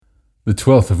The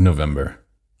 12th of November.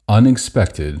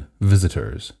 Unexpected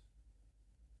visitors.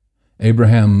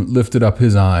 Abraham lifted up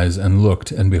his eyes and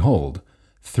looked, and behold,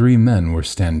 3 men were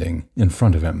standing in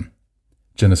front of him.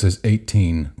 Genesis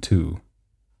 18:2.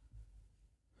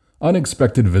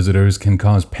 Unexpected visitors can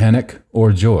cause panic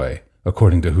or joy,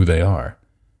 according to who they are.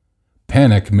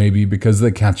 Panic may be because they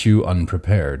catch you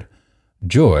unprepared.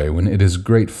 Joy when it is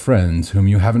great friends whom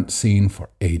you haven't seen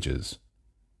for ages.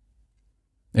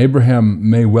 Abraham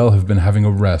may well have been having a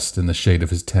rest in the shade of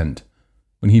his tent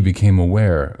when he became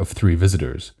aware of 3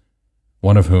 visitors,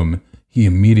 one of whom he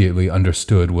immediately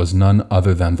understood was none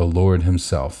other than the Lord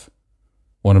himself,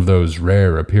 one of those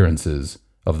rare appearances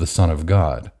of the Son of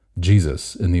God,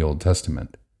 Jesus, in the Old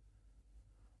Testament.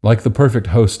 Like the perfect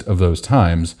host of those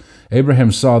times,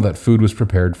 Abraham saw that food was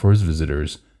prepared for his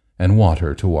visitors and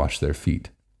water to wash their feet.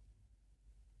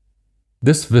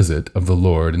 This visit of the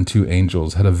Lord and 2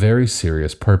 angels had a very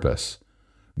serious purpose.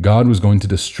 God was going to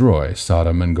destroy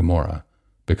Sodom and Gomorrah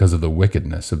because of the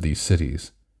wickedness of these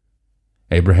cities.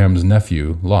 Abraham's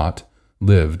nephew, Lot,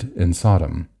 lived in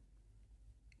Sodom.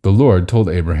 The Lord told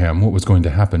Abraham what was going to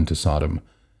happen to Sodom,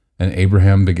 and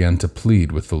Abraham began to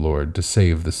plead with the Lord to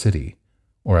save the city,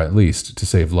 or at least to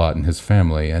save Lot and his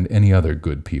family and any other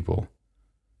good people.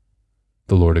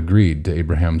 The Lord agreed to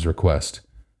Abraham's request,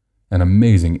 an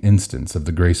amazing instance of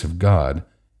the grace of God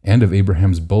and of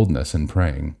Abraham's boldness in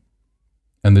praying.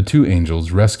 And the 2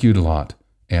 angels rescued Lot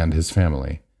and his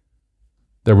family.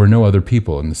 There were no other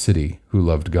people in the city who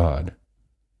loved God.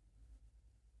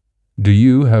 Do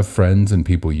you have friends and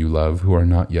people you love who are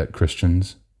not yet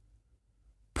Christians?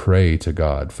 Pray to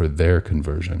God for their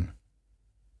conversion.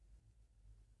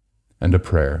 And a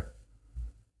prayer.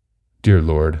 Dear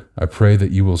Lord, I pray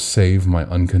that you will save my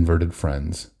unconverted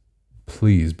friends.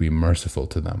 Please be merciful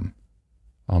to them.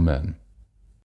 Amen.